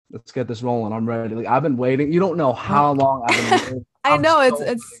Let's get this rolling. I'm ready. Like I've been waiting. You don't know how long I've been waiting. I I'm know so it's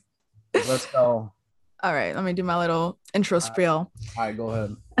ready. Like, let's go. all right. Let me do my little intro All right, spiel. all right, go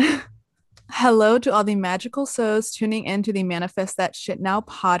ahead. Hello to all the magical souls tuning in to the Manifest That Shit Now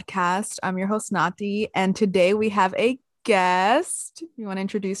podcast. I'm your host, Nati, and today we have a guest. You want to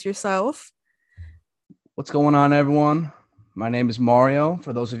introduce yourself? What's going on, everyone? My name is Mario.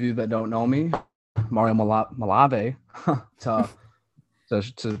 For those of you that don't know me, Mario Malave, to,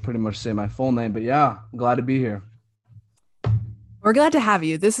 to pretty much say my full name. But yeah, I'm glad to be here. We're glad to have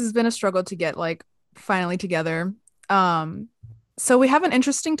you. This has been a struggle to get finally together. Um, so we have an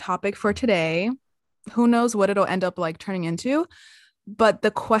interesting topic for today. Who knows what it'll end up turning into? But the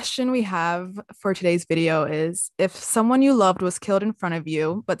question we have for today's video is if someone you loved was killed in front of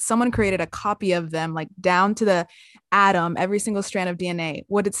you, but someone created a copy of them, like down to the atom, every single strand of DNA,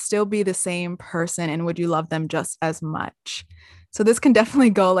 would it still be the same person and would you love them just as much? So this can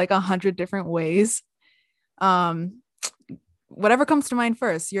definitely go like 100 different ways. Um, whatever comes to mind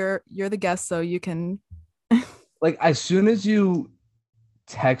first. You're the guest, so you can. Like as soon as you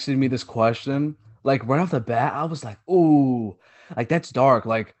texted me this question, like right off the bat, I was like, "Ooh, like that's dark."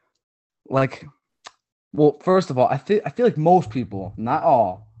 Like well, first of all, I feel like most people, not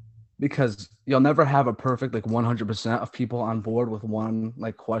all, because you'll never have a perfect like 100% of people on board with one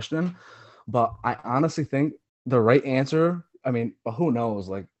like question. But I honestly think the right answer, I mean, but who knows?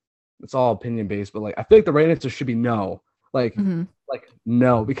 Like it's all opinion based, but like I feel like the right answer should be no. Like Mhm. like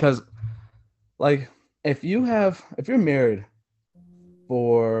no, because like if you're married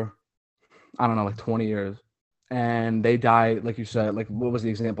for I don't know, like 20 years and they die, like you said, like what was the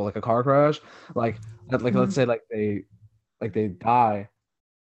example? Like a car crash? Like let's Mhm. say like they die,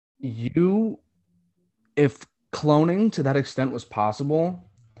 you if cloning to that extent was possible,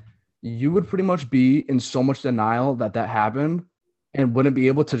 you would pretty much be in so much denial that that happened and wouldn't be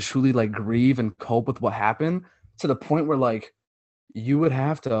able to truly like grieve and cope with what happened to the point where like you would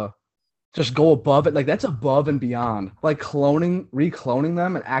have to just go above it. Like that's above and beyond. Like recloning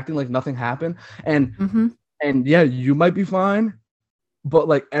them and acting like nothing happened. And Mhm. and yeah, you might be fine, but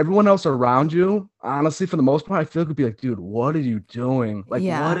like everyone else around you, honestly, for the most part, I feel like would be like, dude, what are you doing? Like,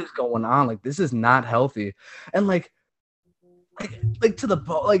 what Yeah. is going on? Like, this is not healthy. And like to the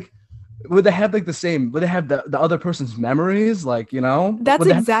like would they have like the same would they have the other person's memories? Like, That's would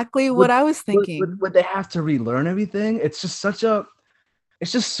they have, exactly would, what I was would thinking. would they have to relearn everything? It's just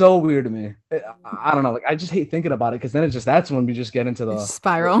so weird to me. I don't know. Like I just hate thinking about it because then it's just that's when we just get into the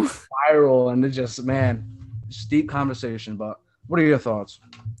Spiral. spiral and it just man, just deep conversation. But what are your thoughts?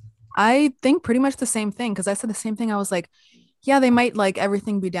 I think pretty much the same thing because I said the same thing. I was like, yeah, they might like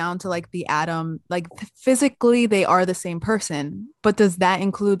everything be down to like the atom. Like physically, they are the same person, but does that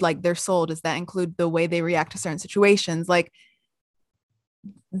include like their soul? Does that include the way they react to certain situations? Like,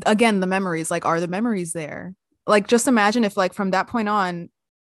 again, the memories, like, are the memories there? Like, just imagine if, like, from that point on,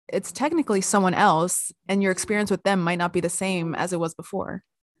 it's technically someone else and your experience with them might not be the same as it was before.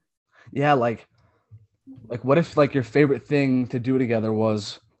 Yeah, like what if like your favorite thing to do together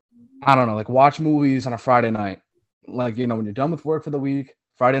was I don't know, like watch movies on a Friday night. Like, when you're done with work for the week,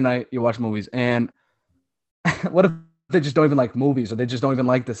 Friday night, you watch movies. And what if they just don't even like movies or they just don't even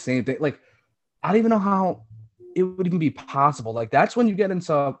like the same thing? Like, I don't even know how it would even be possible. Like, that's when you get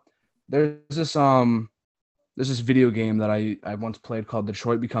into there's this there's this video game that I once played called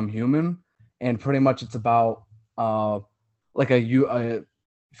Detroit Become Human, and pretty much it's about like a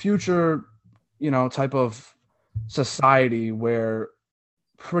future type of society where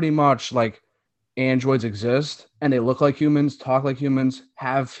pretty much like androids exist and they look like humans, talk like humans,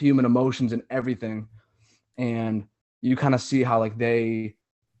 have human emotions and everything. And you kind of see how like they,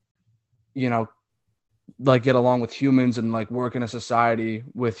 you know, like get along with humans and like work in a society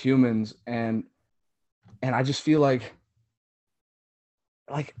with humans. And I just feel like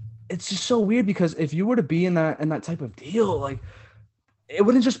it's just so weird because if you were to be in that type of deal, like it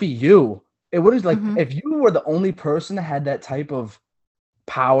wouldn't just be you. It wouldn't like Mm-hmm. if you were the only person that had that type of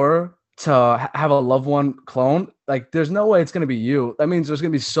power to have a loved one cloned, like there's no way it's going to be you. That means there's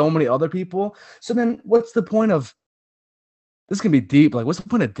going to be so many other people. So then what's the point of this can be deep. Like, what's the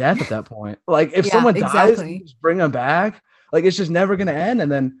point of death at that point? Like, if Yeah, someone dies, you exactly. just bring them back. Like, it's just never going to end.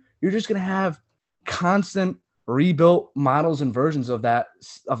 And then you're just going to have constant rebuilt models and versions of that,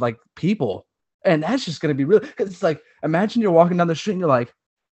 of like people. And that's just going to be real. Cause it's like, imagine you're walking down the street and you're like,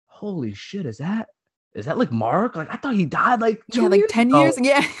 holy shit, is that like Mark? Like, I thought he died like Yeah, 2 like years 10 years. ago.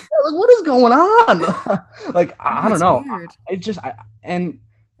 Yeah. Like, what is going on? Like, No, I don't it's know. weird. It just, and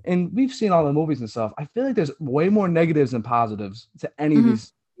we've seen all the movies and stuff. I feel like there's way more negatives than positives to any of Mm-hmm.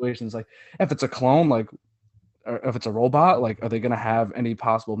 these situations. Like, if it's a clone, like, or if it's a robot, like, are they going to have any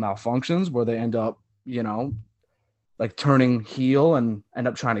possible malfunctions where they end up, like turning heel and end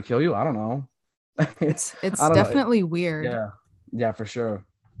up trying to kill you? I don't know. It's I don't know. definitely weird. Yeah. Yeah, for sure.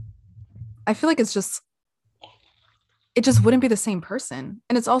 I feel like it just wouldn't be the same person.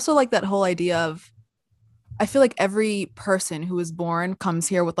 And it's also like that whole idea of I feel like every person who is born comes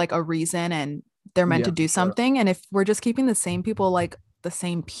here with like a reason and they're meant to Yeah, do for sure. something. And if we're just keeping the same people, like the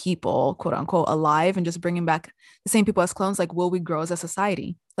same people, quote unquote, alive and just bringing back the same people as clones, like will we grow as a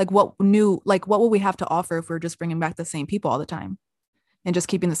society? Like what will we have to offer if we're just bringing back the same people all the time and just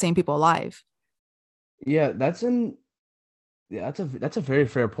keeping the same people alive? Yeah, that's a very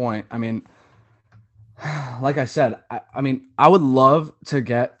fair point. I mean, like I said, I mean, I would love to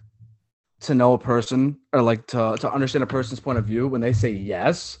get to know a person or like to understand a person's point of view when they say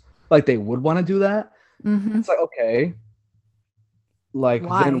yes, like they would want to do that. Mm-hmm. It's like, okay, like then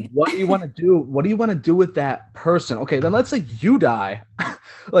Why? what do you want to do? What do you want to do with that person? Okay, then let's say you die.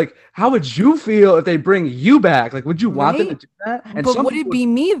 Like, how would you feel if they bring you back? Like, would you want them to Right? do that? And But would it be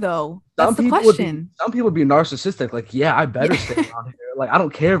me though? That's the question. some people would be narcissistic. Like, yeah, I better Yeah. stay around here. Like, I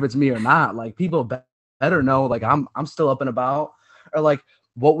don't care if it's me or not. Like, people better know. Like, I'm still up and about. Or like,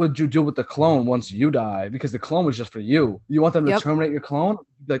 what would you do with the clone once you die? Because the clone was just for you. You want them to Yep. terminate your clone?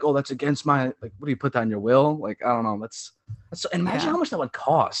 Like, oh, that's against my like. What do you put that in your will? Like, I don't know. That's and imagine Yeah. how much that would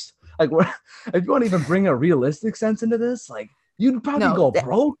cost. Like, if you want to even bring a realistic sense into this, like, you'd probably No. go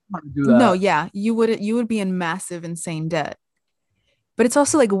broke trying to do No, that. yeah. You would be in massive insane debt. But it's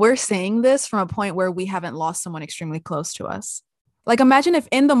also like we're saying this from a point where we haven't lost someone extremely close to us. Like imagine if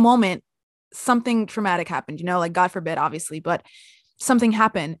in the moment something traumatic happened, like God forbid, obviously, but something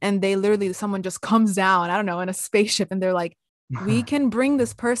happened and someone just comes down, I don't know, in a spaceship and they're like, we can bring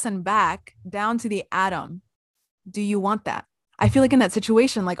this person back down to the atom. Do you want that? I feel like in that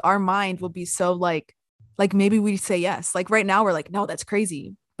situation, like our mind will be so like maybe we say yes. Like right now we're like, no, that's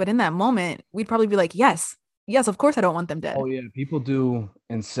crazy. But in that moment, we'd probably be like, yes, yes, of course I don't want them dead. Oh yeah, people do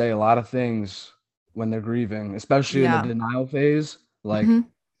and say a lot of things when they're grieving, especially in the Yeah. denial phase. Like, Hmm.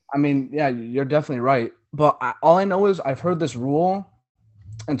 I mean, yeah, you're definitely right. But all I know is I've heard this rule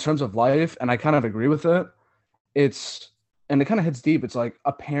in terms of life, and I kind of agree with it. It's and it kind of hits deep. It's like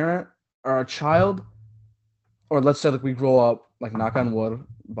a parent or a child, or let's say like we grow up, like knock on wood,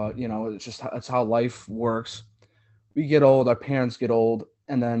 but it's just that's how life works. We get old, our parents get old,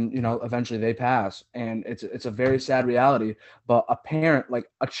 and then eventually they pass, and it's a very sad reality. But a parent, like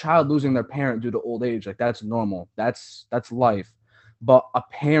a child losing their parent due to old age, like that's normal. That's life. But a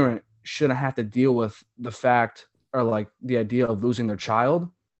parent shouldn't have to deal with the fact or like the idea of losing their child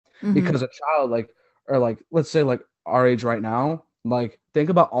Hmm. because a child like or like let's say like our age right now, like think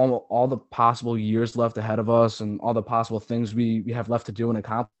about all the possible years left ahead of us and all the possible things we have left to do and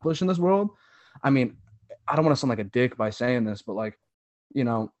accomplish in this world. I mean, I don't want to sound like a dick by saying this, but like,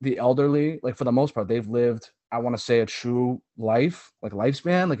 the elderly, like for the most part, they've lived, I want to say a true life, like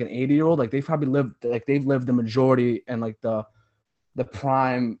lifespan, like an 80-year-old, like they've lived the majority and like the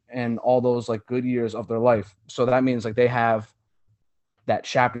prime and all those like good years of their life. So that means like they have that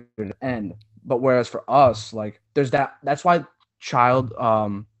chapter to end. But whereas for us, like there's that's why child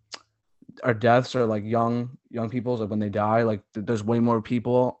our deaths are like young people's like when they die, like there's way more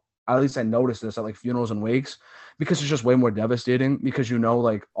people. At least I noticed this at like funerals and wakes because it's just way more devastating because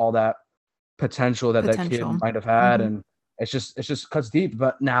like all that potential that kid Potential. might have had, Hmm. and it's just cuts deep.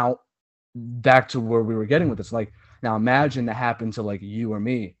 But now back to where we were getting with this, like now imagine that happened to like you or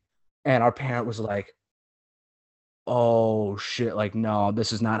me, and our parent was like, oh shit, like no,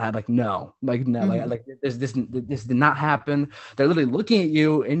 this is not like no, like no, like Hmm. like this did not happen. They're literally looking at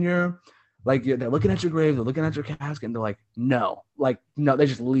you in your like they're looking at your grave, they're looking at your casket, and they're like no, they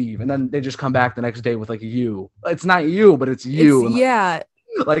just leave, and then they just come back the next day with like you. It's not you, but it's It's you, and yeah,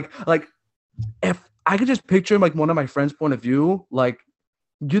 like if I could just picture like one of my friends' point of view, like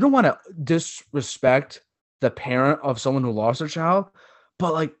you don't want to disrespect the parent of someone who lost their child,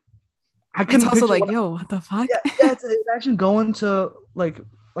 but like I it's couldn't also picture like, one. yo, what the fuck? Yeah, yeah. Imagine going to like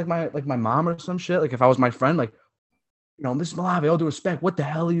my mom or some shit. Like if I was my friend, like Miss Malave, all due respect, what the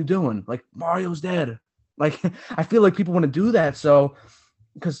hell are you doing? Like Mario's dead. Like I feel like people want to do that. So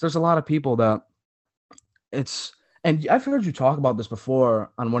because there's a lot of people that it's and I've heard you talk about this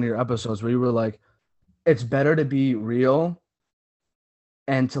before on one of your episodes where you were like, it's better to be real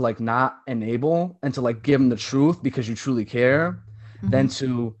and to like not enable and to like give them the truth because you truly care than Hmm.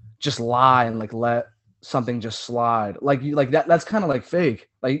 to just lie and like let something just slide like you like that's kind of like fake.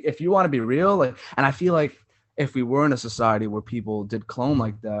 Like if you want to be real, like, and I feel like if we were in a society where people did clone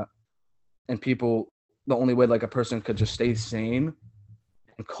like that and people the only way like a person could just stay sane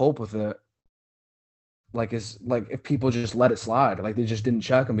and cope with it Like, is like if people just let it slide, like they just didn't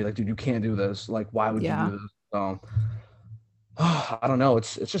check and be like, dude, you can't do this. Like, why would you do Yeah. this? I don't know.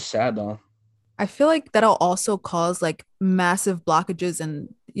 It's just sad though. I feel like that'll also cause like massive blockages,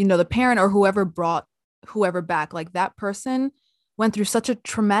 and the parent or whoever brought whoever back, like that person went through such a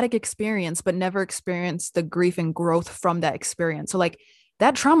traumatic experience but never experienced the grief and growth from that experience. So like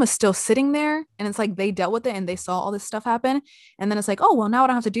that trauma is still sitting there, and it's like they dealt with it and they saw all this stuff happen, and then it's like, oh well, now I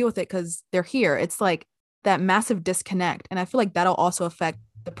don't have to deal with it because they're here. It's like that massive disconnect, and I feel like that'll also affect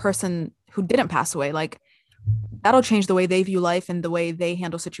the person who didn't pass away. Like that'll change the way they view life and the way they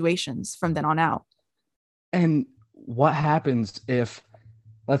handle situations from then on out. And what happens if,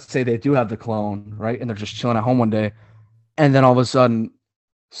 let's say they do have the clone, right? And they're just chilling at home one day, and then all of a sudden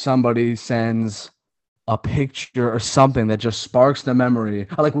somebody sends a picture or something that just sparks the memory.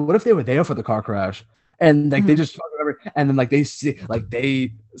 Like, what if they were there for the car crash and like they Mhm. just remember, and then like they see like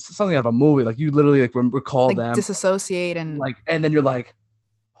they something out of a movie, like you literally like recall Like them, disassociate and like, and then you're like,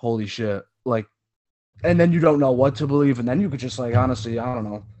 holy shit, like, and then you don't know what to believe, and then you could just like honestly, I don't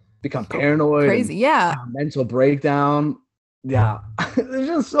know, become go paranoid and crazy. Yeah. have a mental breakdown. Yeah, there's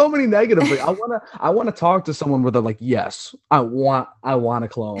just so many negative. Like, I wanna talk to someone where they're like, yes, I want a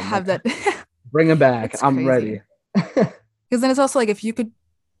clone. Have Like, that. bring him back. It's I'm crazy. ready. Because then it's also like if you could,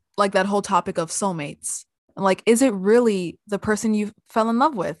 like that whole topic of soulmates, like, is it really the person you fell in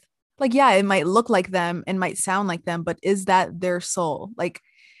love with? Like, yeah, it might look like them and might sound like them, but is that their soul? Like,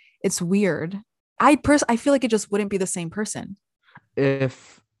 it's weird. I feel like it just wouldn't be the same person.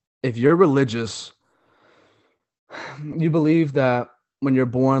 if if you're religious, you believe that when you're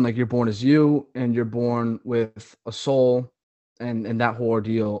born, like you're born as you, and you're born with a soul, and that whole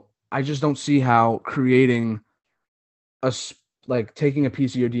ordeal. I just don't see how creating like taking a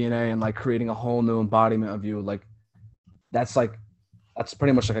piece of your DNA and like creating a whole new embodiment of you, like that's like that's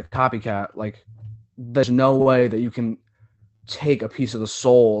pretty much like a copycat. Like, there's no way that you can take a piece of the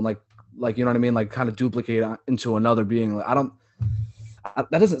soul and like you know what I mean, like kind of duplicate it into another being. Like, I don't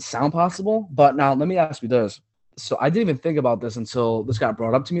that doesn't sound possible. But now let me ask you this. So I didn't even think about this until this got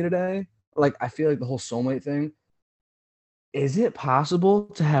brought up to me today. Like, I feel like the whole soulmate thing, is it possible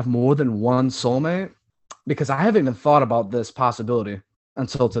to have more than one soulmate? Because I haven't even thought about this possibility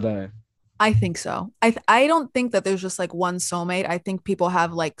until today. I think so. I don't think that there's just like one soulmate. I think people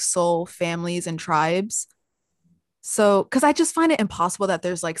have like soul families and tribes. So, because I just find it impossible that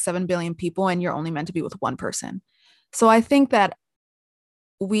there's like 7 billion people and you're only meant to be with one person. So I think that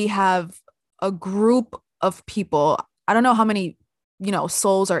we have a group of people. I don't know how many,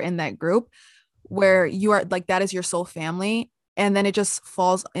 souls are in that group where you are like, that is your soul family. And then it just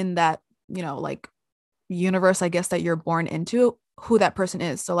falls in that, like universe, I guess, that you're born into, who that person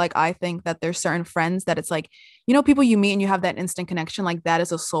is. So like I think that there's certain friends that it's like, people you meet and you have that instant connection, like that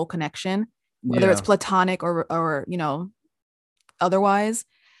is a soul connection, whether it's Yeah. platonic or otherwise.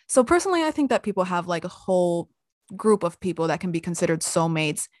 So personally, I think that people have like a whole group of people that can be considered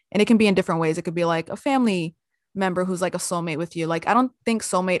soulmates, and it can be in different ways. It could be like a family member who's like a soulmate with you. Like I don't think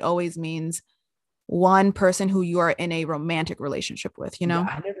soulmate always means one person who you are in a romantic relationship with, you Yeah, know?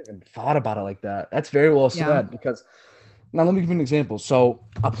 I never even thought about it like that. That's very well Yeah. said. Because now let me give you an example. So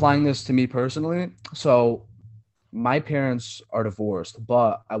applying this to me personally. So my parents are divorced,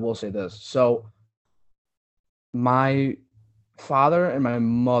 but I will say this. So my father and my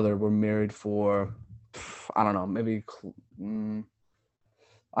mother were married for, I don't know, maybe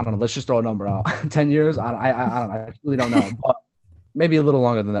I don't know. Let's just throw a number out. 10 years. I don't know. I really don't know, but maybe a little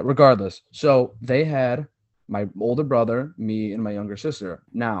longer than that. Regardless, so they had my older brother, me, and my younger sister.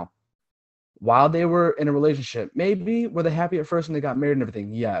 Now, while they were in a relationship, maybe were they happy at first when they got married and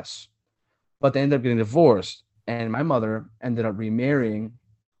everything? Yes, but they ended up getting divorced, and my mother ended up remarrying.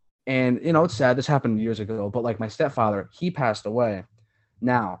 And it's sad. This happened years ago, but like my stepfather, he passed away.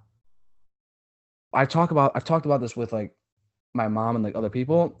 Now, I've talked about this with like my mom and like other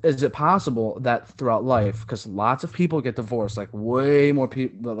people. Is it possible that throughout life, because lots of people get divorced, like way more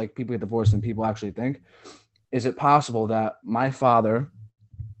people, like people get divorced than people actually think, is it possible that my father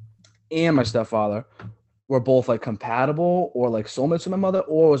and my stepfather were both like compatible or like soulmates with my mother,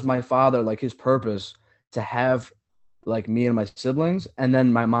 or was my father like his purpose to have like me and my siblings, and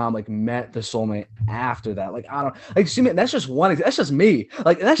then my mom like met the soulmate after that? Like, I don't like, see me, that's just one, that's just me,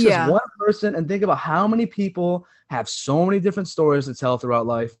 like that's just Yeah. one person, and think about how many people have so many different stories to tell throughout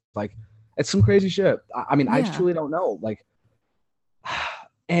life. Like, it's some crazy shit. I mean, I Yeah. truly don't know. Like,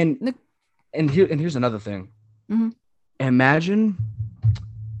 and here's another thing. Mhm. Imagine,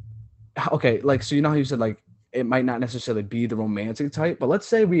 okay, like, so you know how you said like it might not necessarily be the romantic type, but let's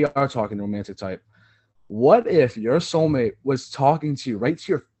say we are talking romantic type. What if your soulmate was talking to you right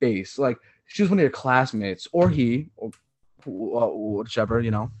to your face, like she was one of your classmates, or he, or whichever,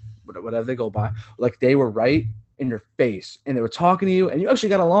 whatever they go by. Like they were right in your face, and they were talking to you, and you actually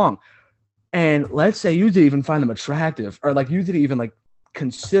got along. And let's say you didn't even find them attractive, or like you didn't even like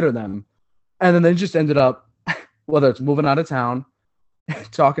consider them, and then they just ended up, whether it's moving out of town,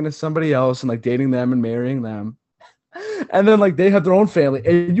 talking to somebody else, and like dating them and marrying them, and then like they have their own family,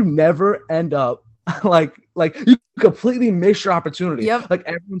 and you never end up like you completely miss your opportunity. Yep. Like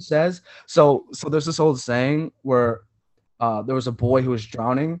everyone says. So there's this old saying where there was a boy who was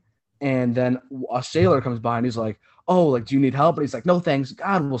drowning, and then a sailor comes by and he's like, "Oh, like, do you need help?" And he's like, "No, thanks.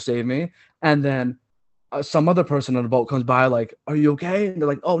 God will save me." And then some other person on the boat comes by, like, "Are you okay?" And they're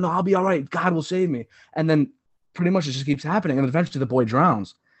like, "Oh no, I'll be all right. God will save me." And then pretty much it just keeps happening, and eventually the boy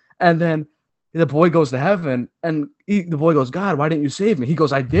drowns, and then the boy goes to heaven, and the boy goes, "God, why didn't you save me?" He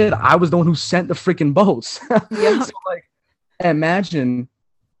goes, "I did. I was the one who sent the freaking boats." Yeah. So like, imagine,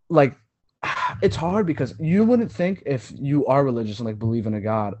 like, it's hard because you wouldn't think if you are religious and like believe in a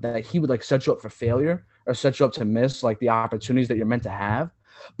God that he would like set you up for failure or set you up to miss like the opportunities that you're meant to have.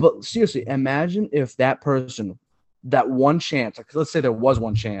 But seriously, imagine if that person, that one chance, like let's say there was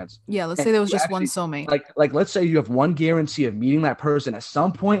one chance, Yeah, let's and say there was you just one actually soulmate. like let's say you have one guarantee of meeting that person at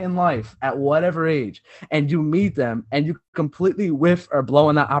some point in life at whatever age, and you meet them and you completely whiff or blow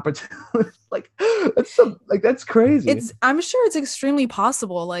on that opportunity. Like that's crazy. I'm sure it's extremely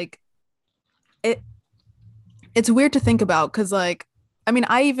possible. Like it it's weird to think about because like I mean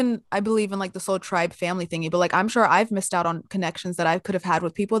I believe in like the soul tribe family thingy, but like I'm sure I've missed out on connections that I could have had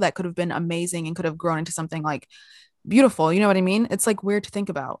with people that could have been amazing and could have grown into something like beautiful. You know what I mean? It's like weird to think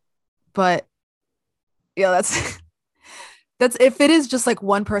about. But yeah, that's that's if it is just like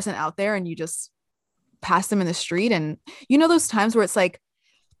one person out there and you just pass them in the street and those times where it's like,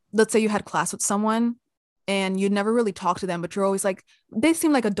 let's say you had class with someone and you never really talk to them, but you're always like, they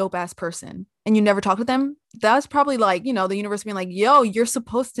seem like a dope ass person and you never talk to them. That's probably like, the universe being like, yo, you're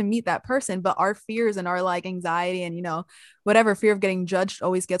supposed to meet that person. But our fears and our like anxiety and, whatever fear of getting judged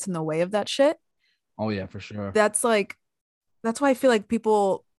always gets in the way of that shit. Oh yeah, for sure. That's like, that's why I feel like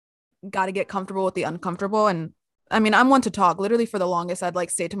people got to get comfortable with the uncomfortable. And I mean, I'm one to talk. Literally for the longest, I'd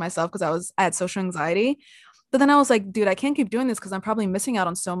like stay to myself because I had social anxiety. But then I was like, dude, I can't keep doing this because I'm probably missing out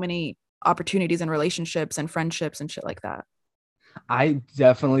on so many opportunities and relationships and friendships and shit like that. I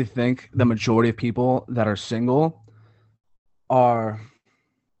definitely think the majority of people that are single are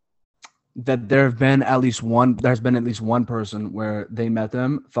that there's been at least one person where they met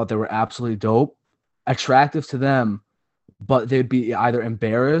them, thought they were absolutely dope, attractive to them, but they'd be either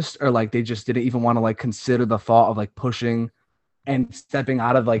embarrassed or like they just didn't even want to like consider the thought of like pushing and stepping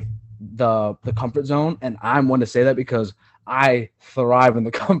out of like the comfort zone. And I'm one to say that because I thrive in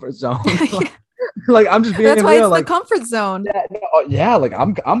the comfort zone. Like I'm just being That's why real, it's like, the comfort zone. yeah, no, yeah, like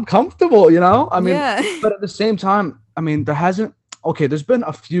I'm comfortable, I mean, Yeah. but at the same time, I mean, there's been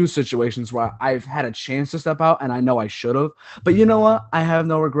a few situations where I've had a chance to step out and I know I should have, but you know what? I have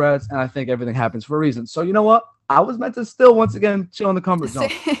no regrets and I think everything happens for a reason. So you know what? I was meant to still once again chill in the comfort zone.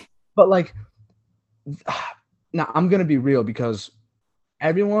 But like now I'm gonna be real because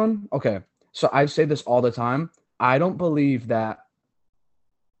okay, so I say this all the time. I don't believe that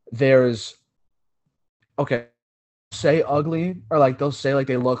there's okay, say ugly or like they'll say like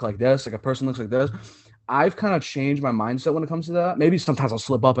they look like this, like a person looks like this. I've kind of changed my mindset when it comes to that. Maybe sometimes I'll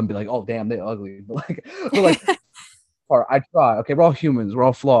slip up and be like, "Oh, damn, they ugly," but like, or I try. Okay, we're all humans, we're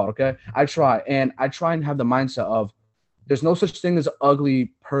all flawed. Okay, I try and have the mindset of there's no such thing as an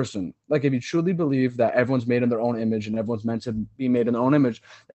ugly person. Like if you truly believe that everyone's made in their own image and everyone's meant to be made in their own image,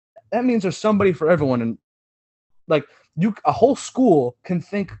 that means there's somebody for everyone. And like a whole school can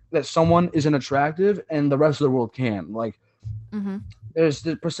think that someone isn't attractive and the rest of the world can. Like there's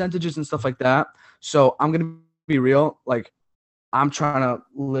the percentages and stuff like that. So I'm gonna be real. Like I'm trying to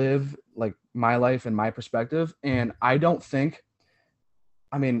live like my life and my perspective, and I don't think.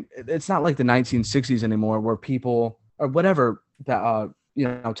 I mean, it's not like the 1960s anymore, where people or whatever that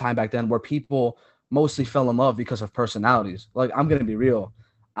time back then, where people mostly fell in love because of personalities. Like I'm gonna be real.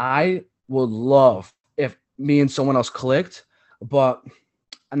 I would love if me and someone else clicked, but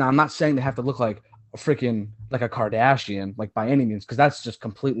and I'm not saying they have to look like a freaking like a Kardashian, like by any means, because that's just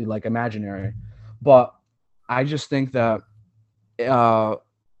completely like imaginary. But I just think that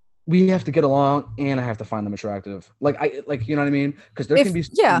we have to get along, and I have to find them attractive. Like you know what I mean? Because there can be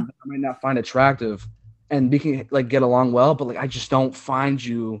yeah, I might not find attractive, and we can like get along well, but like I just don't find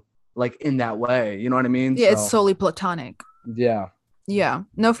you like in that way. You know what I mean? yeah, it's solely platonic. Yeah. Yeah,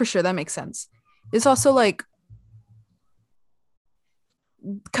 no, for sure, that makes sense. It's also like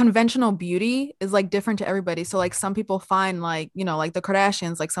conventional beauty is like different to everybody. So like some people find like, you know, like the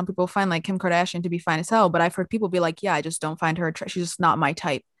Kardashians, like some people find like Kim Kardashian to be fine as hell, but I've heard people be like, yeah, I just don't find her she's just not my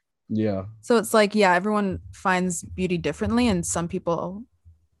type. Yeah. So it's like, yeah, everyone finds beauty differently and some people,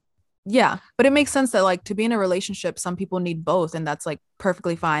 yeah, but it makes sense that like to be in a relationship, some people need both and that's like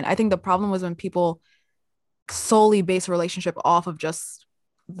perfectly fine. I think the problem was when people solely base a relationship off of just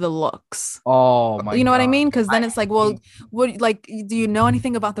the looks. Oh my You know what I God. mean? Because then it's like, well, hate- what like do you know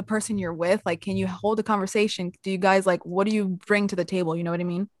anything about the person you're with? Like, can you hold a conversation? Do you guys like what do you bring to the table? You know what I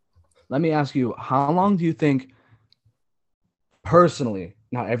mean? Let me ask you, how long do you think personally,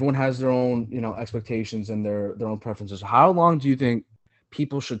 now everyone has their own, expectations and their own preferences. How long do you think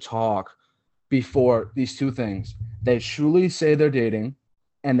people should talk before these two things? They truly say they're dating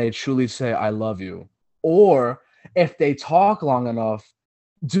and they truly say I love you. Or if they talk long enough,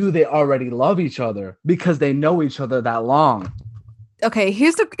 do they already love each other because they know each other that long? Okay,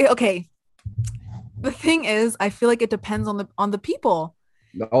 okay. The thing is, I feel like it depends on the people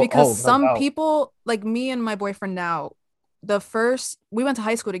Oh, because oh, no some doubt. people like me and my boyfriend now, the first we went to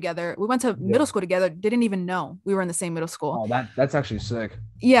high school together, we went to middle Yeah. school together, didn't even know we were in the same middle school. Oh, that's actually sick.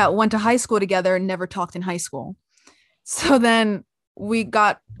 Yeah, went to high school together, never talked in high school. So then we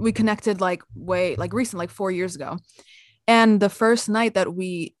connected like way like recent, like 4 years ago. And the first night that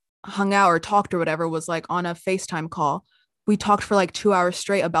we hung out or talked or whatever was like on a FaceTime call. We talked for like 2 hours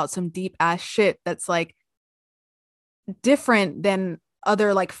straight about some deep ass shit that's like different than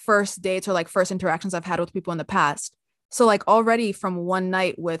other like first dates or like first interactions I've had with people in the past. So like already from one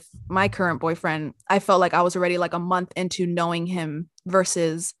night with my current boyfriend, I felt like I was already like a month into knowing him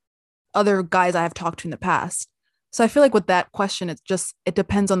versus other guys I have talked to in the past. So I feel like with that question, it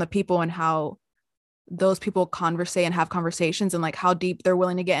depends on the people and how those people converse and have conversations and like how deep they're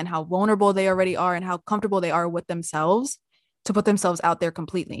willing to get and how vulnerable they already are and how comfortable they are with themselves to put themselves out there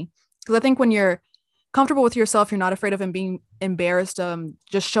completely. Because I think when you're comfortable with yourself, you're not afraid of being embarrassed,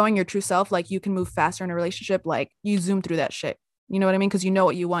 just showing your true self, like you can move faster in a relationship, like you zoom through that shit. You know what I mean? Because you know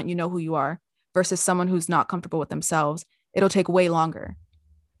what you want, you know who you are, versus someone who's not comfortable with themselves. It'll take way longer.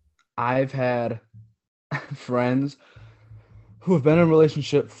 I've had friends who have been in a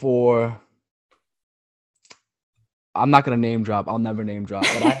relationship for, I'm not gonna name drop. I'll never name drop.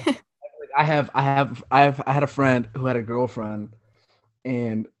 But I had a friend who had a girlfriend,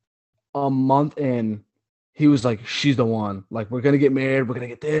 and a month in, he was like, "She's the one. Like, we're gonna get married. We're gonna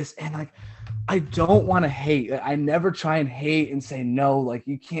get this." And like, I don't want to hate. Like, I never try and hate and say no. Like,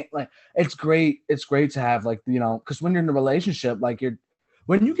 you can't. Like, it's great. It's great to have like because when you're in a relationship, like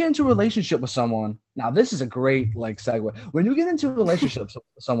when you get into a relationship with someone. Now, this is a great like segue. When you get into a relationship with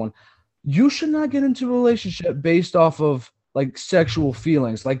someone, you should not get into a relationship based off of like sexual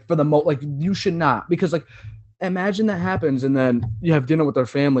feelings. Like for the like you should not, because like imagine that happens and then you have dinner with their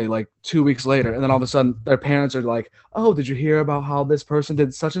family like 2 weeks later, and then all of a sudden their parents are like, "Oh, did you hear about how this person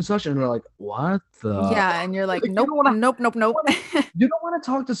did such and such?" And they're like, "What the?" Yeah, and you're like, Like, you nope, don't want to. nope, nope, nope. You don't want to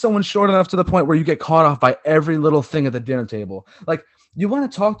talk to someone short enough to the point where you get caught off by every little thing at the dinner table. Like, you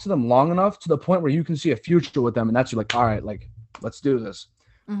want to talk to them long enough to the point where you can see a future with them, and that's, you're like, all right, like, let's do this.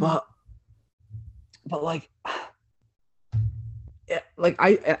 Mhm. But like, like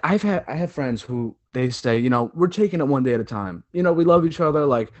I have friends who they say, we're taking it one day at a time. We love each other,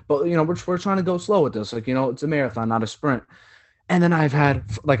 like, but we're trying to go slow with this. Like, it's a marathon, not a sprint. And then I've had,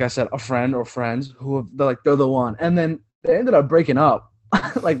 like I said, a friend or friends who have, they're the one, and then they ended up breaking up.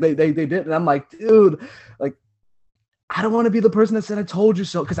 Like they did, and I'm like, dude, like, I don't want to be the person that said I told you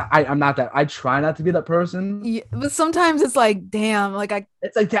so, because I'm not that. I try not to be that person. Yeah, but sometimes it's like, damn, like I,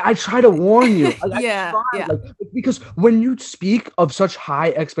 It's like I try to warn you. Like, I yeah, try, yeah. like, because when you speak of such high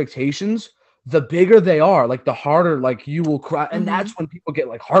expectations, the bigger they are, like the harder like you will cry, and Hmm. that's when people get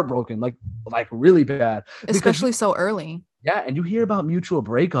like heartbroken, like really bad, because Especially so early. yeah, and you hear about mutual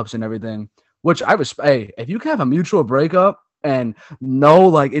breakups and everything, which I respect. Hey, if you can have a mutual breakup and no,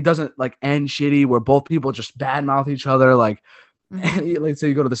 like it doesn't like end shitty where both people just badmouth each other, like Hmm. like say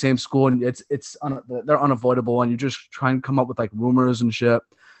you go to the same school and they're unavoidable, and you just try and come up with like rumors and shit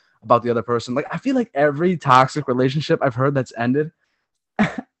about the other person. Like I feel like every toxic relationship I've heard that's ended,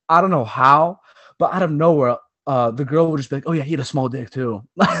 I don't know how, but out of nowhere, the girl would just be like, "Oh yeah, he had a small dick too."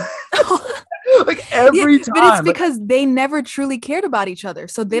 Like Yeah, every but it's time, like because they never truly cared about each other,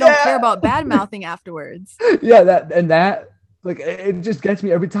 so they don't care yeah, about bad mouthing afterwards. yeah, that like it just gets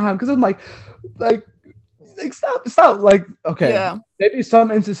me every time because I'm like like stop. Like, okay, Yeah. maybe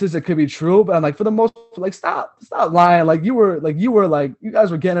some instances it could be true, but I'm like, for the most, like, stop lying. Like you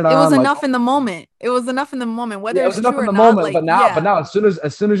guys were getting it It was on. Like, enough in the moment. It was enough in the moment, yeah, whether it was it's enough true in or the not. moment. Like, But yeah, now, as soon as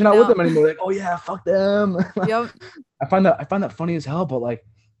you're not with no. them anymore, like, oh yeah, fuck them. Yep. I find that funny as hell. But like,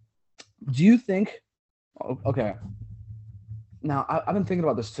 do you think? Okay, now I've been thinking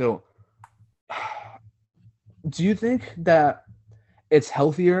about this too. Do you think that it's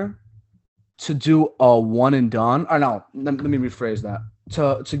healthier to do a one and done? Or no, let me rephrase that.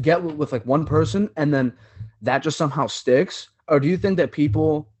 To get with like one person and then that just somehow sticks? Or do you think that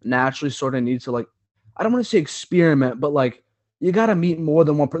people naturally sort of need to, like, I don't want to say experiment, but like you got to meet more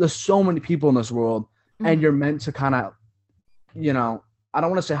than one person. There's so many people in this world, and Mhm. you're meant to kind of, you know, I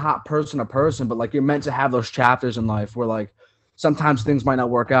don't want to say hot person to person, but like you're meant to have those chapters in life where like sometimes things might not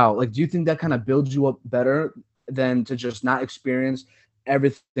work out. Like, do you think that kind of builds you up better than to just not experience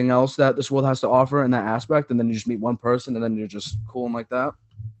everything else that this world has to offer in that aspect, and then you just meet one person and then you're just cool and like that?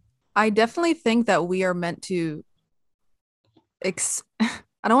 I definitely think that we are meant to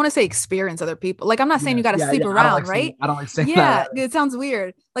I don't want to say experience other people. Like, I'm not saying you Yes, got to yeah, sleep yeah. around, right? I don't like saying Yeah, that. it sounds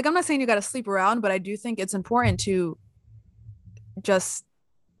weird. Like, I'm not saying you got to sleep around, but I do think it's important to just,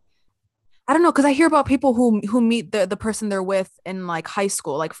 I don't know, because I hear about people who meet the person they're with in like high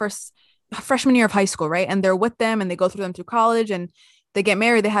school, like first freshman year of high school, right? And they're with them and they go through them through college and they get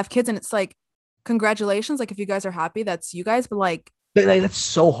married, they have kids, and it's like, congratulations, like if you guys are happy, that's you guys, but like, That's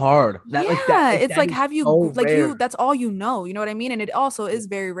so hard. yeah, it's That like, is have you, so like, you, rare. that's all you know what I mean? And it also is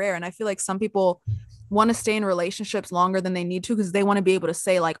very rare. And I feel like some people want to stay in relationships longer than they need to because they want to be able to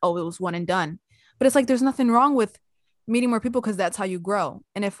say, like, oh, it was one and done. But it's like, there's nothing wrong with meeting more people because that's how you grow.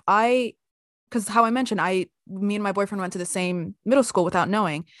 And if I, because how I mentioned, me and my boyfriend went to the same middle school without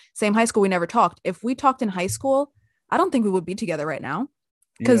knowing, same high school, we never talked. If we talked in high school, I don't think we would be together right now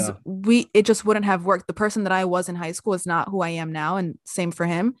because Yeah. it just wouldn't have worked. The person that I was in high school is not who I am now, and same for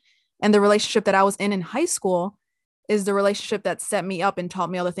him. And the relationship that I was in high school is the relationship that set me up and taught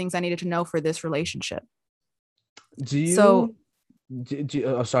me all the things I needed to know for this relationship. Do So you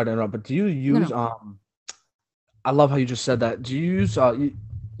oh, sorry to interrupt, but do you no, use no. I love how you just said that. Do you use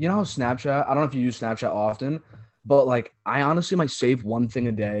you know how Snapchat? I don't know if you use Snapchat often, but like I honestly might save one thing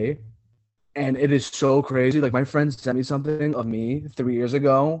a day, and it is so crazy. Like my friend sent me something of me 3 years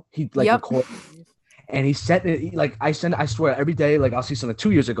ago. He like Yep. recorded me, and he sent it like I swear every day, like I'll see something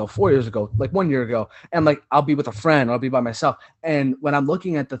 2 years ago, 4 years ago, like 1 year ago, and like I'll be with a friend or I'll be by myself. And when I'm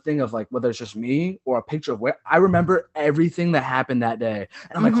looking at the thing of like whether it's just me or a picture of where I remember everything that happened that day.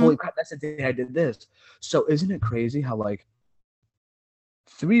 And I'm like, Mm-hmm. holy crap, that's the day I did this. So isn't it crazy how like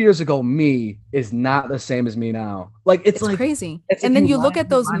 3 years ago me is not the same as me now? Like It's crazy. it's And like then you look you at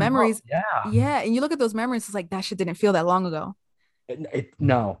those line them up. memories. Yeah. Yeah. And you look at those memories, it's like that shit didn't feel that long ago.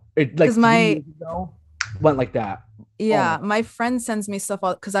 No, it Because like three my years ago went like that. Oh my yeah, my friend sends me stuff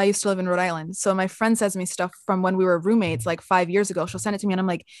because I used to live in Rhode Island. So my friend sends me stuff from when we were roommates like 5 years ago. She'll send it to me and I'm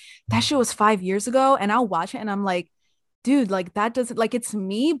like, that shit was 5 years ago. And I'll watch it and I'm like, dude, like that doesn't, like, it's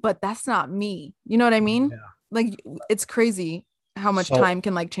me, but that's not me. You know what I mean? yeah. Like, it's crazy how much So time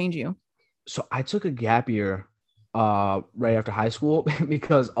can like change you. I took a gap year right after high school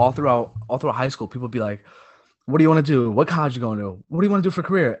because all throughout high school people be like, what do you want to do? What college you going to? What do you want to do for a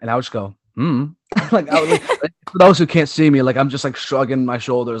career? And I would just go, like I would like for those who can't see me, like I'm just like shrugging my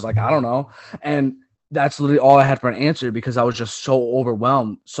shoulders, like I don't know. And that's literally all I had for an answer because I was just so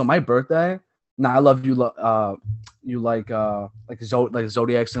overwhelmed. So my birthday, now I love you you like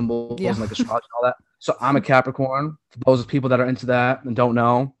zodiac symbols Yeah. and like astrology and all that. So I'm a Capricorn. For those people that are into that and don't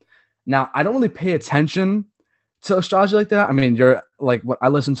know. Now I don't really pay attention to astrology like that. I mean, you're like what I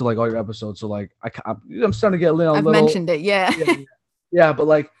listen to like all your episodes, so like I'm starting to get a I've little mentioned it. Yeah. yeah, yeah, but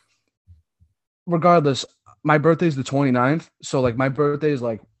like regardless, my birthday is the 29th. So like my birthday is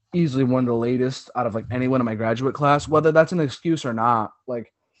like easily one of the latest out of like anyone in my graduate class, whether that's an excuse or not.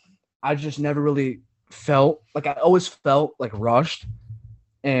 Like I just never really felt like I always felt like rushed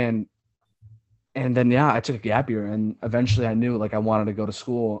and then yeah, I took a gap year and eventually I knew like I wanted to go to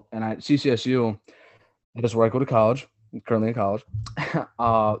school and I CCSU, that is where I go to college. I'm currently in college.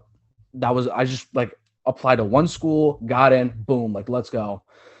 uh that was I just like applied to one school, got in, boom, like let's go.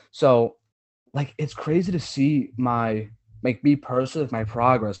 So like it's crazy to see my like me personally like my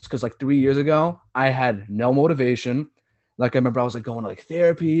progress because like 3 years ago I had no motivation. Like I remember I was like going to like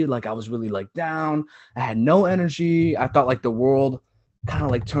therapy, like I was really like down. I had no energy. I felt like the world kind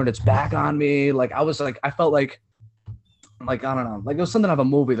of like turned its back on me. Like I was like I felt like I don't know, like it was something out of a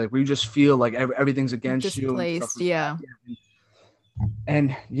movie, like where you just feel like everything's against you and stuff Displaced. like that. Yeah.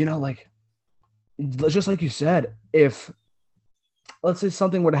 And you know, like just like you said, if let's say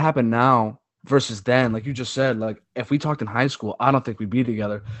something were to happen now versus then, like you just said, like if we talked in high school, I don't think we'd be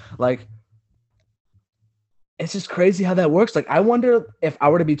together. Like it's just crazy how that works. Like I wonder if I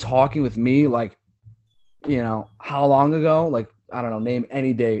were to be talking with me, like, how long ago? Like, I don't know, name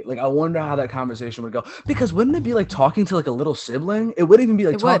any date. Like I wonder how that conversation would go. Because wouldn't it be like talking to like a little sibling? It wouldn't even be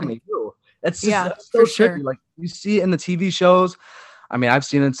like It talking would. to you. Yeah, That's for so trippy. sure. Like you see it in the TV shows. I mean, I've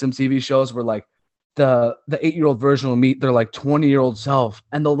seen it in some TV shows where like the 8-year-old version will meet their like 20-year-old self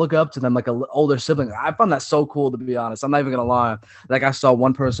and they'll look up to them like a older sibling. I found that so cool, to be honest. I'm not even gonna lie. Like I saw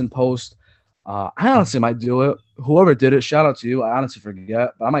one person post. I honestly might do it. Whoever did it, shout out to you. I honestly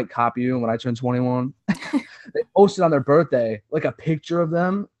forget, but I might copy you when I turn 21. They posted on their birthday like a picture of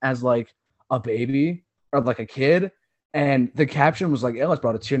them as like a baby or like a kid, and the caption was like, "It almost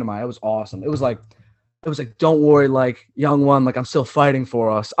brought a tear to my eye." It was awesome. It was like, "Don't worry, like young one, like I'm still fighting for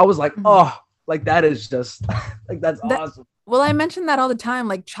us." I was like, Mhm. "Oh, like that is just like that's That awesome." well, I mention that all the time,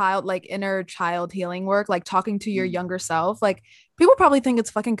 like like inner child healing work, like talking to your younger self. Like people probably think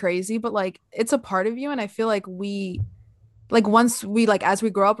it's fucking crazy, but like it's a part of you. And I feel like once we like as we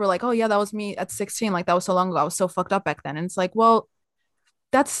grow up, we're like, oh yeah, that was me at 16. Like that was so long ago. I was so fucked up back then. And it's like, well,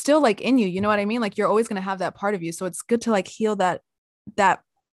 that's still like in you. You know what I mean? Like you're always gonna have that part of you. So it's good to like heal that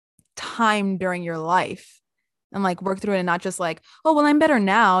time during your life and like work through it and not just like, oh well, I'm better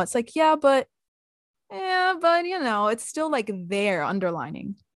now. It's like, but it's still like there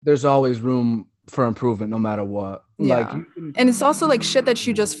underlining. There's always room for improvement, no matter what. Like, Yeah. And it's also like shit that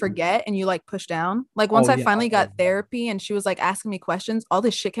you just forget and you like push down. Like once oh I yeah, finally got therapy and she was like asking me questions, all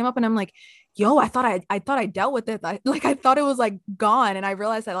this shit came up and I'm like, yo, I thought I dealt with it. I thought it was like gone. And I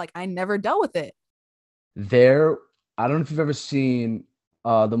realized that like I never dealt with it. there. I don't know if you've ever seen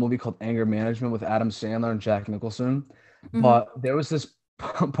the movie called Anger Management with Adam Sandler and Jack Nicholson, Mm-hmm. but there was this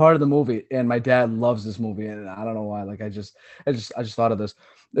part of the movie, and my dad loves this movie, and I don't know why. Like I just thought of this.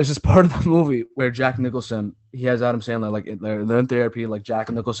 There's this part of the movie where Jack Nicholson, he has Adam Sandler, like they're in therapy, like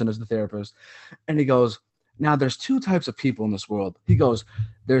Jack Nicholson is the therapist, and he goes, "Now there's two types of people in this world." He goes,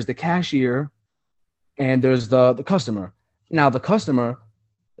 "There's the cashier, and there's the customer. Now the customer,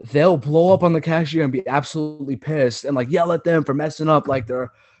 they'll blow up on the cashier and be absolutely pissed and like yell at them for messing up like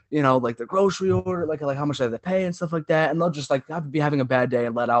their grocery order, like how much they have to pay and stuff like that, and they'll just like be having a bad day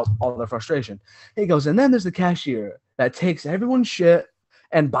and let out all their frustration." He goes, "And then there's the cashier that takes everyone's shit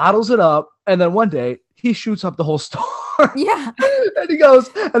and bottles it up, and then one day he shoots up the whole store." Yeah. And he goes,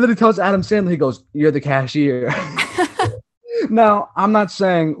 and then he tells Adam Sandler, he goes, "You're the cashier." Now, I'm not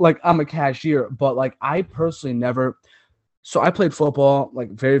saying like I'm a cashier, but like I personally never. So I played football, like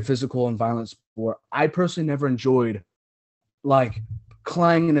very physical and violent sport. I personally never enjoyed like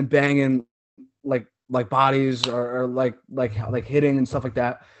clanging and banging like bodies or like hitting and stuff like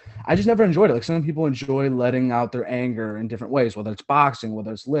that. I just never enjoyed it. Like some people enjoy letting out their anger in different ways, whether it's boxing,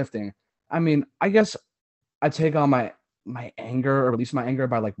 whether it's lifting. I mean, I guess I take on my anger or release my anger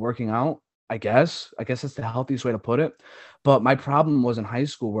by like working out. I guess that's the healthiest way to put it. But my problem was in high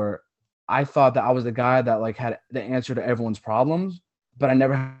school where I thought that I was the guy that like had the answer to everyone's problems, but I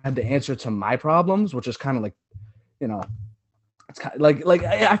never had the answer to my problems, which is kind of like, you know, it's kind of like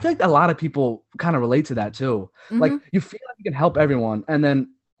I feel like a lot of people kind of relate to that too. Like Mm-hmm. you feel like you can help everyone, and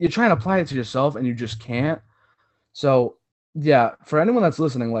then you try and apply it to yourself, and you just can't. So yeah, for anyone that's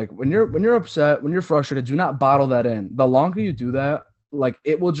listening, like when you're upset, when you're frustrated, do not bottle that in. The longer you do that, like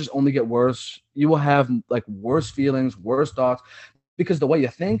it will just only get worse. You will have like worse feelings, worse thoughts, because the way you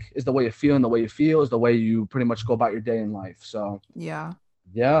think is the way you feel, and the way you feel is the way you pretty much go about your day in life. So Yeah.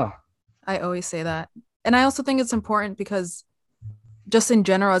 yeah, I always say that. And I also think it's important because just in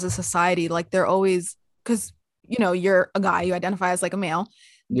general as a society, like they're always because you're a guy, you identify as like a male,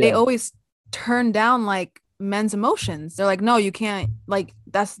 they yeah, always turn down like men's emotions. They're like, no, you can't like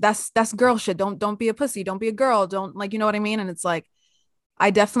that's girl shit. Don't be a pussy, don't be a girl, don't like you know what I mean? And it's like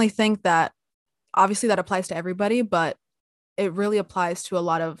I definitely think that obviously that applies to everybody, but it really applies to a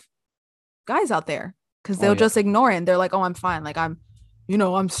lot of guys out there because oh they'll yeah. just ignore it and they're like, oh, I'm fine. Like I'm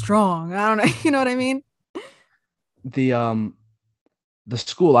strong. I don't know. You know what I mean? The the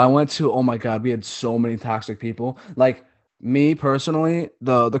school I went to, oh my God, we had so many toxic people. Like me personally,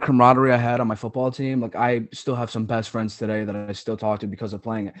 the camaraderie I had on my football team, like I still have some best friends today that I still talk to because of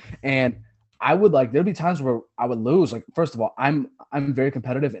playing it. And I would like there'd be times where I would lose. Like, first of all, I'm very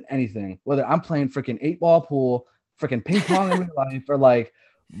competitive in anything, whether I'm playing freaking 8-ball pool, freaking ping pong in real life, or like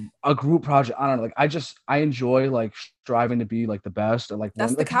a group project. I don't know. Like I enjoy like striving to be like the best or like That's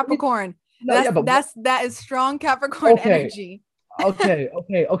one the like Capricorn. no, yeah, but That is strong Capricorn okay. energy.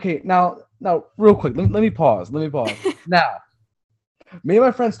 Okay. Now, real quick, let me pause. Let me pause. Now, me and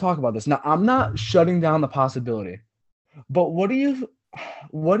my friends talk about this. Now, I'm not shutting down the possibility, but what do you?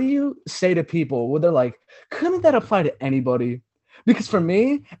 what do you say to people where they're like, couldn't that apply to anybody? Because for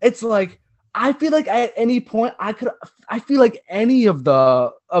me, it's like I feel like at any point I feel like any of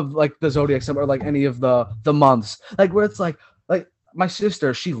the zodiac symbol or like any of the months, like where it's like my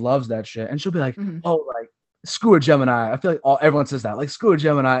sister, she loves that shit, and she'll be like, Mhm. oh, like screw a Gemini. I feel like everyone says that, like screw a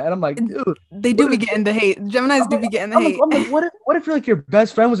Gemini, and I'm like, And dude, they do what be if, getting the hate. Geminis I'm do like, be getting the I'm like, hate. I'm like, what if you're like your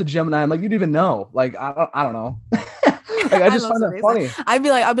best friend was a Gemini? I'm like, you'd even know. Like, I don't know. Like, I I just love find that zodiac signs. funny.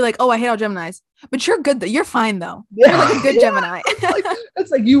 I'll be like, oh, I hate all Geminis, but you're good. You're fine though. You're like a Yeah, good yeah. Gemini. Like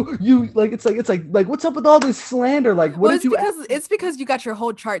it's like you like it's like what's up with all this slander? Like, what Well, if you? it's because you got your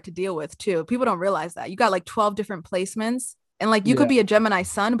whole chart to deal with too. People don't realize that you got like 12 different placements, and like you could Yeah, be a Gemini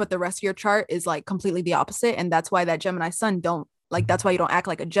sun, but the rest of your chart is like completely the opposite, and that's why that Gemini sun don't like. That's why you don't act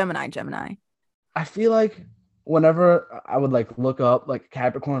like a Gemini. I feel like whenever I would like look up like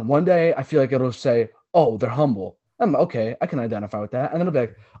Capricorn, one day I feel like it'll say, "Oh, they're humble." I'm okay. I can identify with that, and then it'll be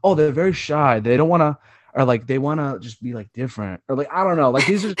like, "Oh, they're very shy. They don't want to." Or like they want to just be like different, or like I don't know, like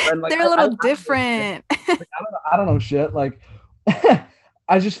these are and like They're a I little don't know shit. different. Like I don't know shit. Like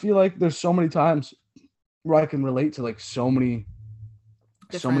I just feel like there's so many times where I can relate to like so many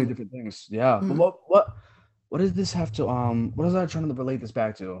Different. different things. Yeah. But Mhm. what does this have to what is I trying to relate this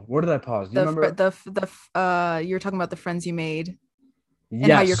back to? Where did I pause? Do you remember? You're talking about the friends you made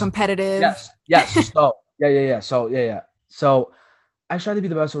and how you're Yes. competitive. Yes. So yeah. So yeah. So I try to be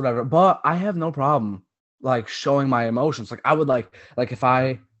the best or whatever, but I have no problem like showing my emotions. Like I would like if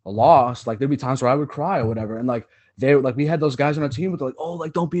I lost, like there'd be times where I would cry or whatever. And like they like we had those guys on our team with like, oh,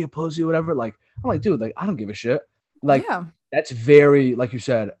 like don't be a pussy or whatever. Like I'm like, dude, like I don't give a shit. Like Yeah. that's very, like you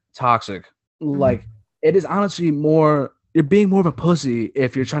said, toxic. Mhm. Like it is honestly more you're being more of a pussy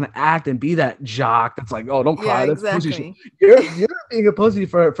if you're trying to act and be that jock that's like, oh, don't Yeah, cry, that's pussy shit. exactly. You're being a pussy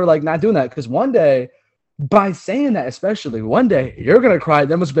for like not doing that because one day by saying that, especially one day you're gonna cry.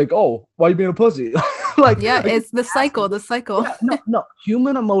 Then must be like, oh, why are you being a pussy? Yeah, like it's the cycle, asking. the cycle. Yeah, no.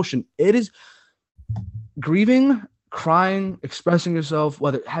 Human emotion. It is grieving, crying, expressing yourself,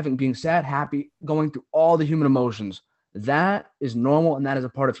 whether having being sad, happy, going through all the human emotions. That is normal and that is a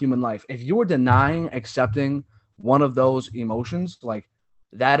part of human life. If you are denying accepting one of those emotions, like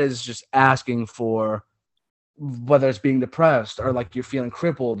that is just asking for whether it's being depressed or like you're feeling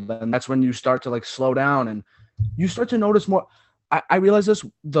crippled, then that's when you start to like slow down and you start to notice more. I realize this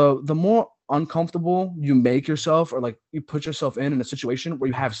the more uncomfortable you make yourself or like you put yourself in a situation where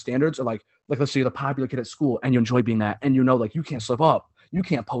you have standards or like let's say you're the popular kid at school and you enjoy being that and you know like you can't slip up, you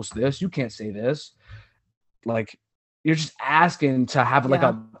can't post this, you can't say this, like you're just asking to have like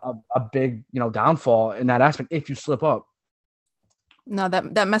Yeah. a big downfall in that aspect if you slip up. No,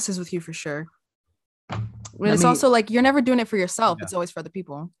 that messes with you for sure. And Let it's me also like you're never doing it for yourself. yeah. It's always for other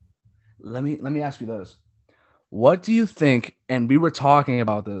people. Let me ask you this. What do you think? And we were talking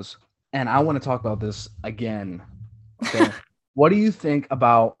about this, and I want to talk about this again. Okay. What do you think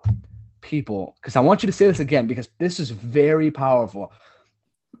about people? Because I want you to say this again because this is very powerful.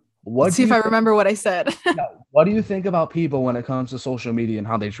 Let's What see do if you I think? remember what I said. Yeah, what do you think about people when it comes to social media and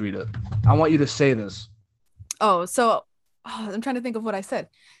how they treat it? I want you to say this. So I'm trying to think of what I said.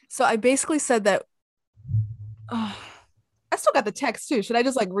 So I basically said that oh, I still got the text too. Should I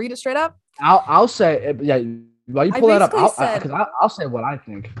just like read it straight up? I'll say yeah. While you I pull that up, basically said, because I'll say what I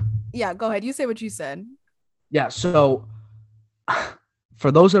think. yeah, go ahead. You say what you said. Yeah. So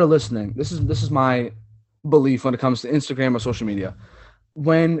for those that are listening, this is my belief when it comes to Instagram or social media.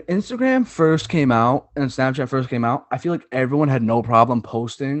 When Instagram first came out and Snapchat first came out, I feel like everyone had no problem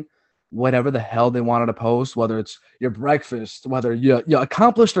posting whatever the hell they wanted to post, whether it's your breakfast, whether you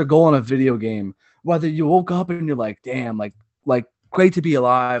accomplished a goal in a video game, whether you woke up and you're like, damn, like great to be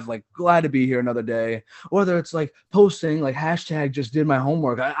alive, like glad to be here another day, whether it's like posting like hashtag just did my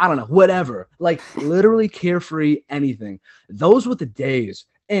homework, I don't know, whatever, like literally carefree anything. Those were the days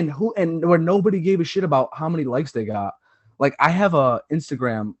and where nobody gave a shit about how many likes they got. Like I have a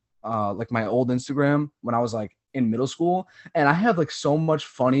Instagram, like my old Instagram when I was like in middle school, and I have like so much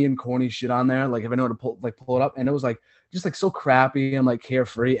funny and corny shit on there. Like if I know how to pull it up, and it was like just like so crappy and like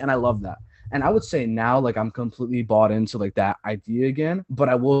carefree, and I love that. And I would say now, like I'm completely bought into like that idea again. But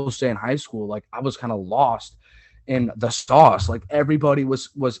I will say in high school, like I was kind of lost in the sauce. Like everybody was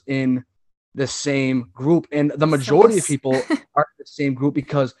in the same group, and the The majority of sauce. people are in the same group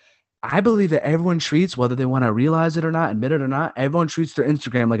because I believe that everyone treats, whether they want to realize it or not, admit it or not, everyone treats their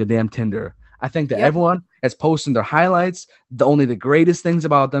Instagram like a damn Tinder. I think that Yep. everyone is posting their highlights, only the greatest things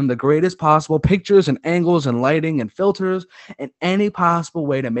about them, the greatest possible pictures and angles and lighting and filters, and any possible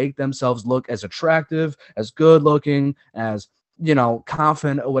way to make themselves look as attractive, as good looking, as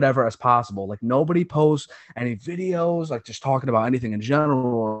confident or whatever as possible. Like nobody posts any videos, like just talking about anything in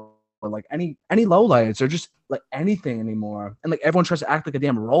general or like any lowlights or just like anything anymore. And like everyone tries to act like a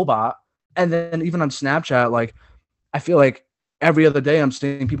damn robot. And then even on Snapchat, like I feel like every other day I'm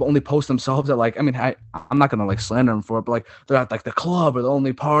seeing people only post themselves at like, I mean, I'm not gonna like slander them for it, but like they're at like the club or they're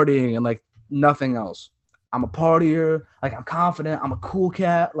only partying and like nothing else. I'm a partier, like I'm confident, I'm a cool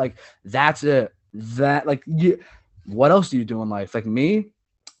cat, like that's it. That like what else do you do in life? Like me,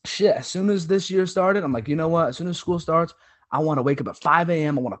 shit, as soon as this year started, I'm like, you know what? As soon as school starts, I want to wake up at 5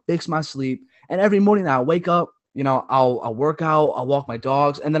 a.m. I want to fix my sleep. And every morning I wake up, I'll work out, I'll walk my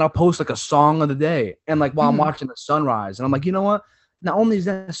dogs, and then I'll post like a song of the day. And like while I'm Mhm. watching the sunrise, and I'm like, you know what? Not only is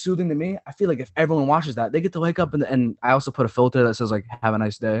that soothing to me, I feel like if everyone watches that, they get to wake up and I also put a filter that says like "Have a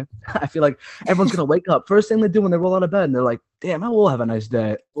nice day." I feel like everyone's gonna wake up first thing they do when they roll out of bed, and they're like, "Damn, I will have a nice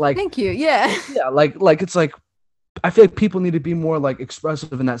day." Like, Thank you. Yeah. yeah, like it's like I feel like people need to be more like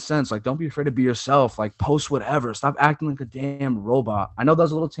expressive in that sense. Like, don't be afraid to be yourself. Like, post whatever. Stop acting like a damn robot. I know that's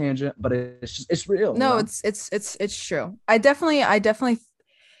a little tangent, but it's real, No, it's true. I definitely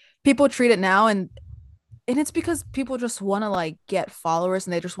people treat it now, and it's because people just want to like get followers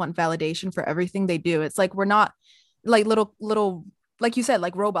and they just want validation for everything they do. It's like we're not like little like you said,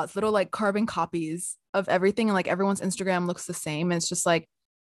 like robots, little like carbon copies of everything, and like everyone's Instagram looks the same. And it's just like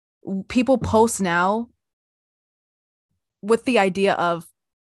people post now with the idea of,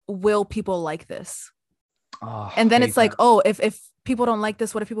 will people like this? Oh, And then hate it's like, that. oh, if people don't like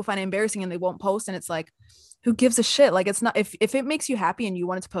this, what if people find it embarrassing and they won't post? And it's like, who gives a shit? Like, it's not, if it makes you happy and you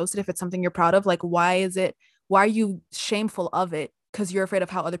wanted to post it, if it's something you're proud of, like, why are you shameful of it because you're afraid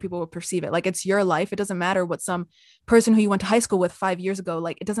of how other people will perceive it? Like, it's your life. It doesn't matter what some person who you went to high school with 5 years ago,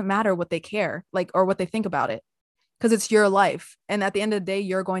 like, it doesn't matter what they care, like, or what they think about it, because it's your life. And at the end of the day,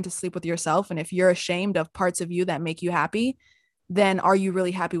 you're going to sleep with yourself. And if you're ashamed of parts of you that make you happy, then are you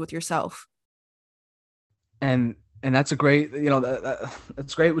really happy with yourself? And that's a great,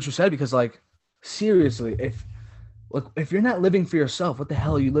 that's great what you said because like seriously, if you're not living for yourself, what the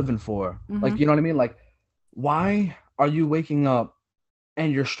hell are you living for? Mm-hmm. Like, you know what I mean? Like, why are you waking up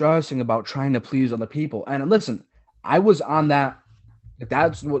and you're stressing about trying to please other people? And listen, I was on that. Like,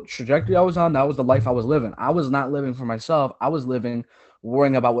 that's what trajectory I was on. That was the life I was living. I was not living for myself. I was living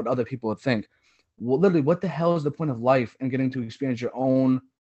worrying about what other people would think. Well, literally, what the hell is the point of life and getting to experience your own?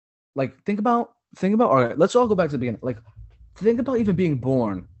 Like, think about. All right, let's all go back to the beginning. Like, think about even being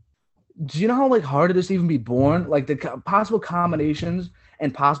born. Do you know how like hard it is to even be born? Like the possible combinations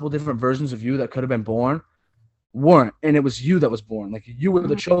and possible different versions of you that could have been born weren't, and it was you that was born. Like you were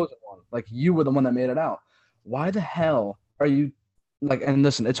the Mm-hmm. chosen one. Like you were the one that made it out. Why the hell are you like? And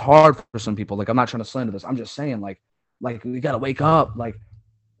listen, it's hard for some people. Like I'm not trying to slander this. I'm just saying like you gotta wake up. Like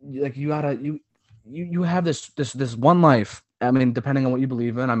you gotta you have this one life. I mean, depending on what you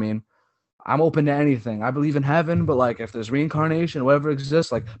believe in. I mean, I'm open to anything. I believe in heaven, but like if there's reincarnation, whatever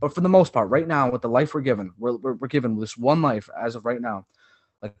exists, like, but for the most part, right now, with the life we're given, we're given this one life as of right now.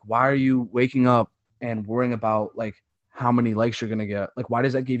 Like, why are you waking up and worrying about like how many likes you're gonna get? Like, why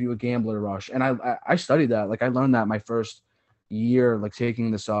does that give you a gambler rush? And I studied that. Like, I learned that my first year, like taking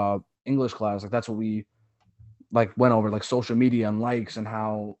this English class. Like, that's what we like went over, like social media and likes and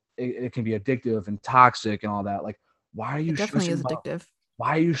how it can be addictive and toxic and all that. Like, why are It you definitely stressing is about? addictive.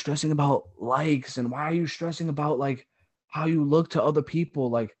 Why are you stressing about likes and why are you stressing about like how you look to other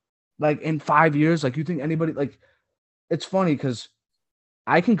people like in 5 years like you think anybody like it's funny because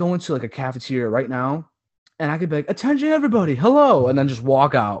I can go into like a cafeteria right now and I could be like attention everybody hello and then just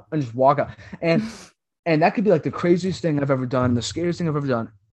walk out and that could be like the craziest thing I've ever done, the scariest thing I've ever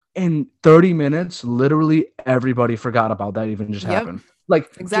done. In 30 minutes literally everybody forgot about that even just Yep, happened.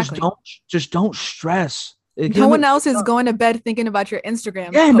 Like exactly. just don't stress it. No one else is going to bed thinking about your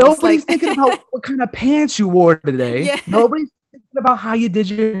Instagram Yeah, post. nobody's Like, thinking about what kind of pants you wore today. yeah, Nobody's thinking about how you did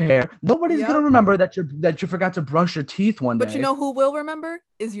your hair. Nobody's gonna yep. remember that you forgot to brush your teeth one But you day. know who will remember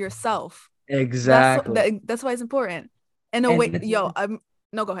is yourself. Exactly. That's why it's important. And no, And wait, it's yo, like, I'm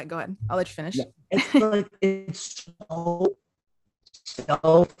no, go ahead, go ahead. I'll let you yeah, finish. it's like it's so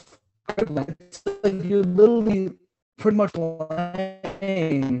self. It's like you're literally pretty much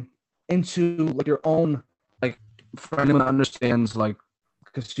laying into like your own like for anyone that understands like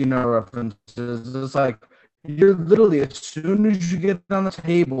casino references. It's like you're literally as soon as you get on the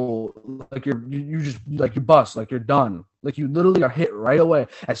table, like you just like you bust, like you're done. Like you literally are hit right away.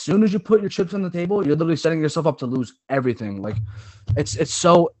 As soon as you put your chips on the table, you're literally setting yourself up to lose everything. Like it's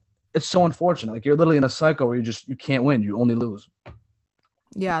so unfortunate. Like you're literally in a cycle where you can't win. You only lose.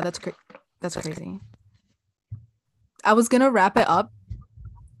 Yeah, that's crazy. I was gonna wrap it up.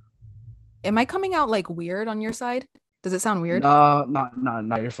 Am I coming out like weird on your side? Does it sound weird? No,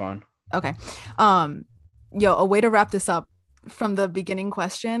 not. You're fine. Okay. Um, a way to wrap this up from the beginning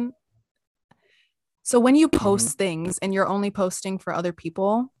question. So when you Hmm. post things and you're only posting for other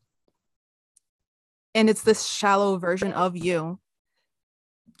people, and it's this shallow version of you,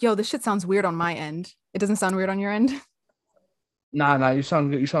 this shit sounds weird on my end. It doesn't sound weird on your end. Nah. You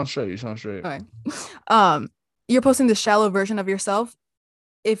sound good. You sound straight. You sound straight. Okay. Um, you're posting this shallow version of yourself.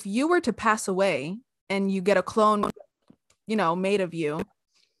 If you were to pass away and you get a clone, made of you,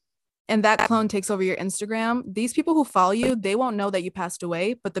 and that clone takes over your Instagram, these people who follow you, they won't know that you passed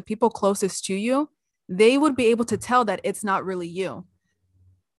away, but the people closest to you, they would be able to tell that it's not really you.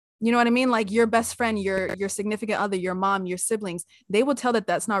 You know what I mean? Like your best friend, your significant other, your mom, your siblings, they will tell that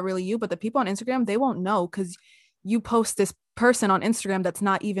that's not really you, but the people on Instagram, they won't know because you post this person on Instagram that's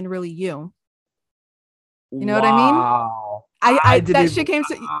not even really you. You know what I mean? Wow. I I that didn't. shit came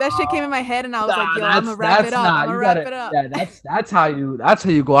to that shit came in my head and I was like, Nah, yo, I'm gonna wrap it that's up. I'm not. gonna You wrap gotta. it up. Yeah, that's how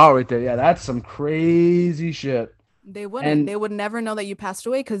you go out right there. Yeah, that's some crazy shit. They wouldn't. And They would never know that you passed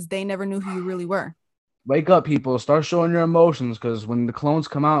away because they never knew who you really were. wake up, people. Start showing your emotions because when the clones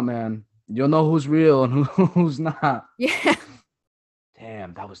come out, man, you'll know who's real and who's not. Yeah.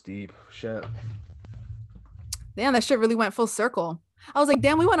 Damn, that was deep. Shit. Damn, that shit really went full circle. I was like,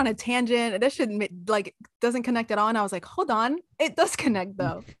 damn, we went on a tangent. That shit like doesn't connect at all. And I was like, hold on, it does connect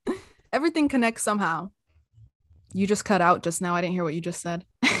though. Everything connects somehow. You just cut out just now. I didn't hear what you just said.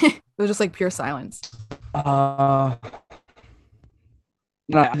 It was just like pure silence. Uh,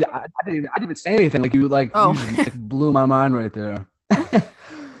 no, I didn't even say anything. Like Oh, you just like, blew my mind right there.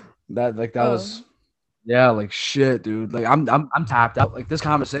 That oh, was yeah, like shit, dude. Like I'm tapped out. Like this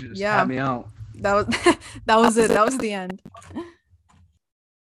conversation just yeah. tapped me out. That was that was it. That was the end.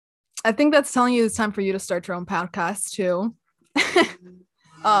 I think that's telling you it's time for you to start your own podcast too.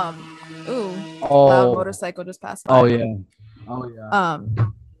 Ooh, loud Oh, motorcycle just passed oh by. yeah, oh yeah.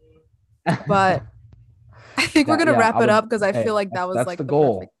 Um, but I think we're gonna Yeah. wrap it up because I feel Hey, like that was that's like the the perfect.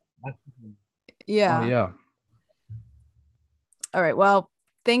 goal. That's- Oh Yeah. yeah. All right. Well,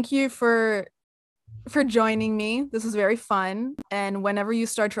 thank you for joining me. This was very fun. And whenever you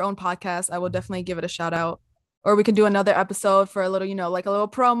start your own podcast, I will definitely give it a shout out. Or we can do another episode for a little, like a little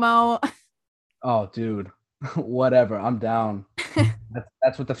promo. Oh, dude. Whatever. I'm down.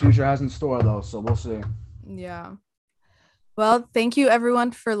 That's what the future has in store, though. So we'll see. Yeah. Well, thank you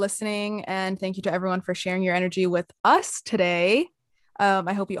everyone for listening, and thank you to everyone for sharing your energy with us today.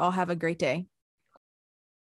 I hope you all have a great day.